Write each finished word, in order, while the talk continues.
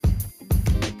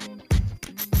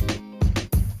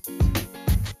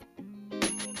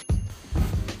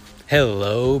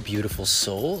Hello, beautiful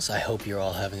souls. I hope you're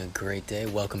all having a great day.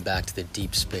 Welcome back to the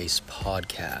Deep Space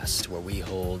Podcast, where we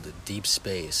hold deep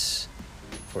space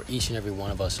for each and every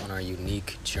one of us on our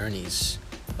unique journeys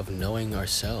of knowing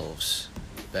ourselves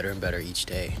better and better each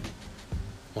day.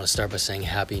 I want to start by saying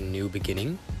happy new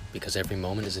beginning, because every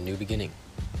moment is a new beginning.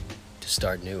 To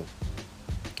start new,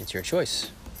 it's your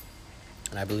choice.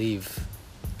 And I believe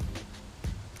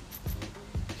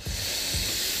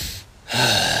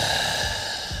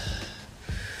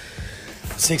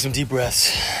let's take some deep breaths.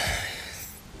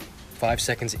 5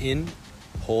 seconds in,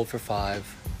 hold for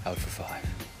 5, out for 5.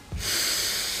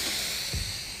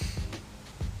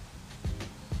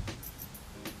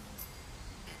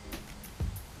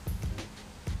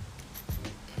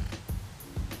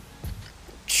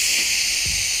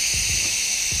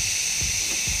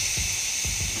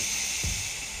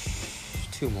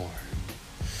 Two more.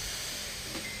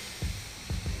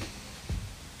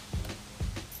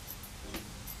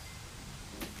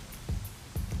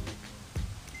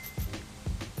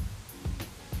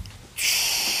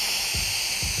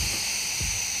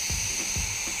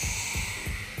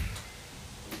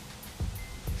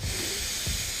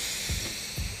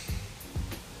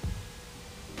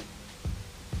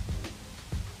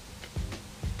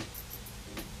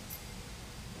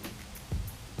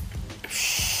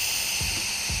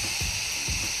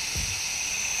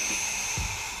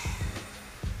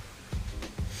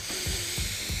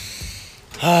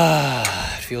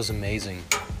 It feels amazing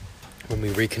when we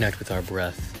reconnect with our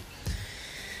breath,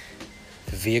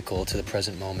 the vehicle to the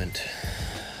present moment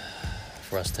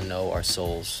for us to know our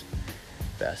souls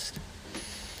best.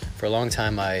 For a long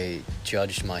time, I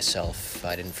judged myself.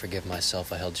 I didn't forgive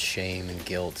myself. I held shame and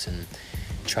guilt and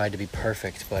tried to be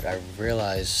perfect, but I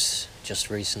realized just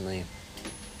recently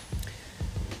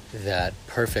that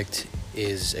perfect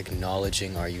is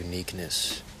acknowledging our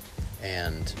uniqueness,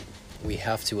 and we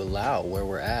have to allow where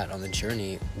we're at on the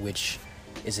journey, which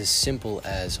is as simple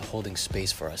as holding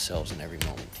space for ourselves in every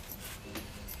moment.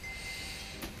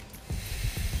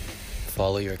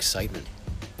 Follow your excitement.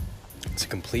 It's a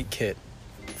complete kit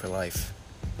for life.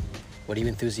 What are you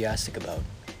enthusiastic about?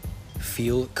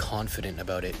 Feel confident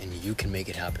about it, and you can make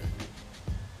it happen.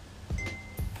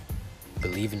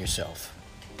 Believe in yourself.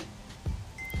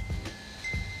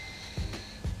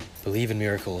 Believe in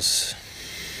miracles.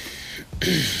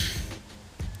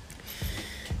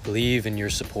 Believe in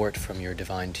your support from your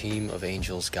divine team of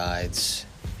angels, guides,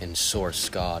 and Source,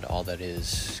 God, all that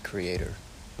is, Creator.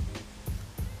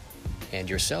 And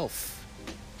yourself,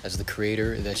 as the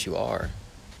creator that you are.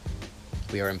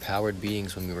 We are empowered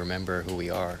beings when we remember who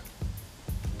we are.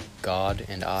 God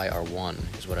and I are one,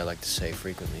 is what I like to say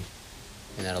frequently.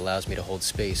 And that allows me to hold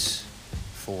space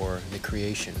for the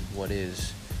creation, what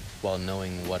is, while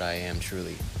knowing what I am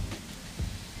truly.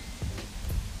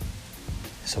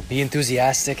 So be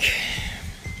enthusiastic,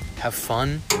 have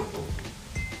fun,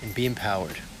 and be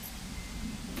empowered.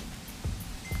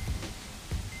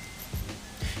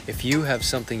 If you have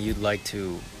something you'd like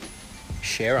to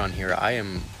share on here, I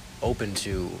am open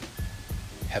to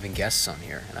having guests on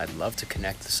here, and I'd love to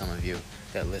connect to some of you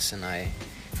that listen.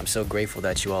 I'm so grateful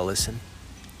that you all listen.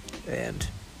 And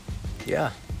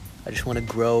yeah, I just want to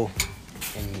grow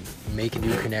and make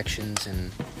new connections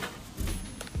and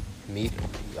meet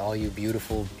all you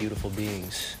beautiful, beautiful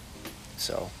beings.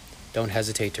 So don't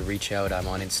hesitate to reach out. I'm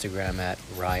on Instagram at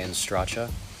Ryan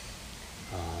Stracha.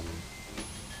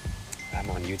 I'm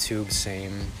on YouTube,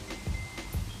 same.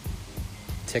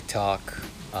 TikTok,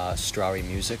 Strari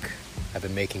Music. I've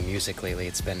been making music lately.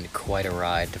 It's been quite a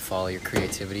ride to follow your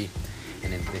creativity,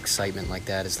 and an excitement like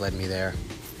that has led me there.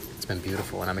 It's been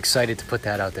beautiful, and I'm excited to put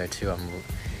that out there too.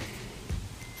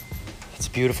 It's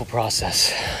a beautiful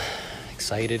process.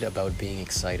 Excited about being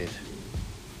excited,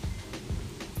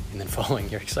 and then following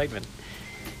your excitement,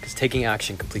 because taking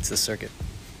action completes the circuit.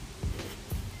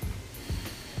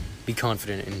 Be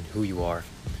confident in who you are.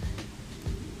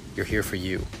 You're here for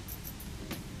you.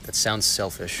 That sounds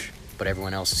selfish, but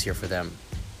everyone else is here for them,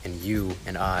 and you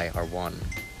and I are one,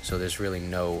 so there's really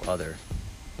no other.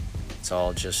 It's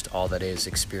all just all that is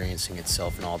experiencing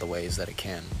itself in all the ways that it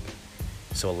can.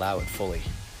 So allow it fully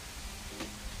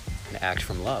and act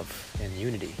from love and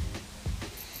unity.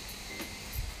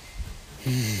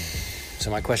 So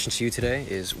my question to you today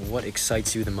is, what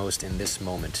excites you the most in this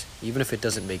moment? Even if it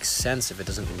doesn't make sense, if it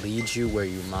doesn't lead you where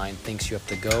your mind thinks you have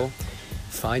to go,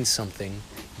 find something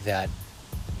that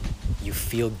you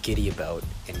feel giddy about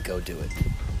and go do it.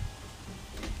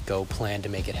 Go plan to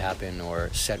make it happen, or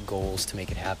set goals to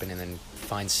make it happen, and then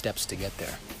find steps to get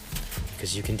there.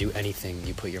 Because you can do anything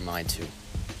you put your mind to.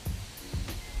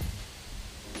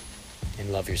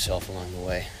 And love yourself along the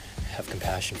way. have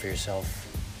compassion for yourself.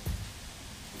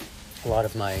 A lot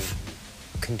of my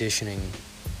conditioning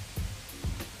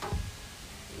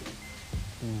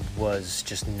was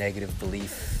just negative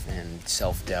belief and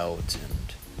self-doubt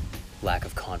and lack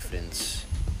of confidence.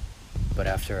 But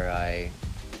after I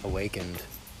awakened,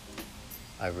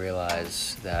 I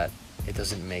realized that it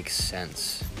doesn't make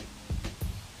sense.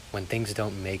 When things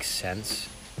don't make sense,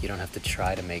 you don't have to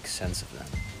try to make sense of them.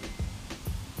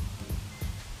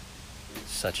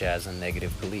 Such as a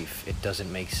negative belief. It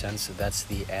doesn't make sense. That's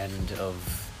the end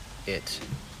of it.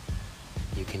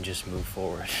 You can just move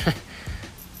forward.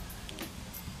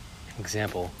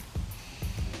 Example.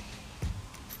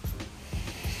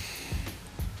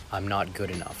 I'm not good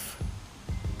enough.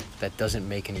 That doesn't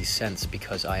make any sense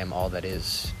because I am all that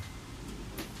is.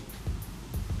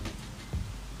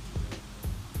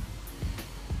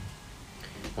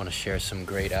 I want to share some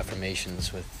great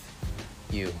affirmations with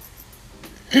you.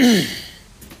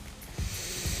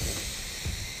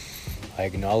 I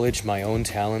acknowledge my own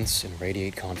talents and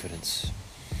radiate confidence.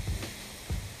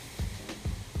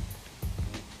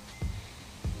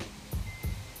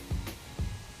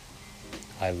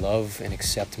 I love and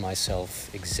accept myself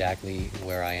exactly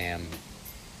where I am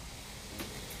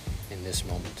in this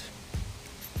moment.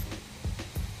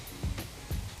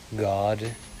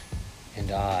 God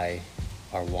and I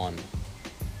are one.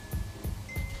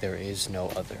 There is no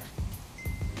other.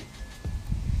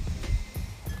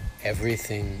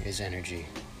 Everything is energy.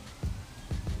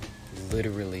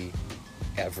 Literally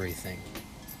everything.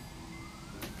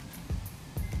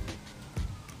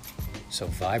 So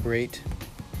vibrate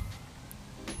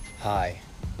high.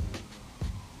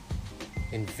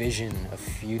 Envision a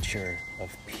future of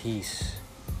peace,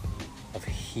 of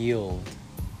healed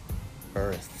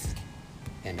earth,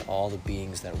 and all the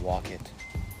beings that walk it.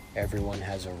 Everyone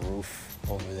has a roof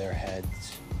over their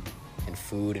heads, and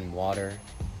food and water,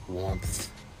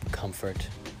 warmth, comfort,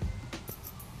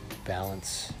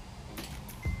 balance.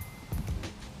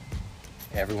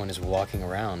 Everyone is walking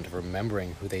around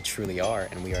remembering who they truly are,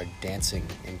 and we are dancing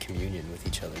in communion with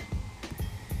each other.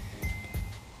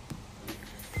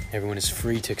 Everyone is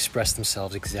free to express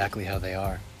themselves exactly how they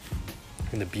are.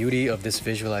 And the beauty of this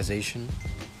visualization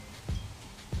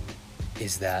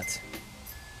is that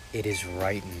it is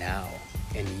right now,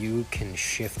 and you can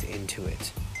shift into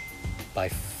it by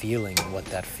feeling what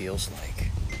that feels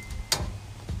like.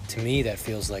 To me, that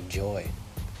feels like joy.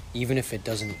 Even if it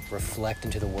doesn't reflect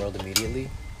into the world immediately,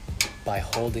 by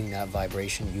holding that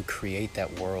vibration, you create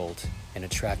that world and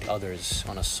attract others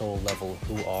on a soul level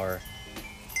who are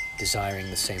desiring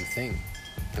the same thing.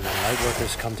 And when light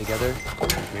workers come together,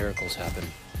 miracles happen.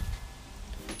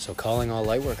 So calling all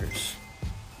light workers,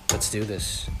 let's do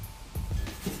this.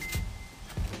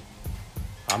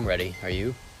 I'm ready. Are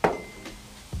you?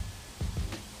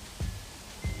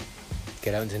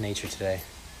 Get out into nature today.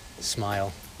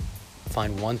 Smile.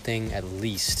 Find one thing at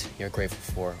least you're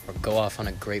grateful for, or go off on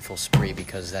a grateful spree,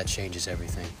 because that changes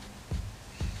everything.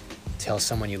 Tell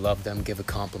someone you love them, give a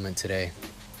compliment today,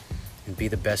 and be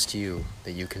the best you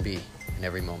that you can be in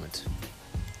every moment.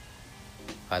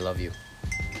 I love you.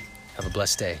 Have a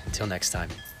blessed day. Until next time.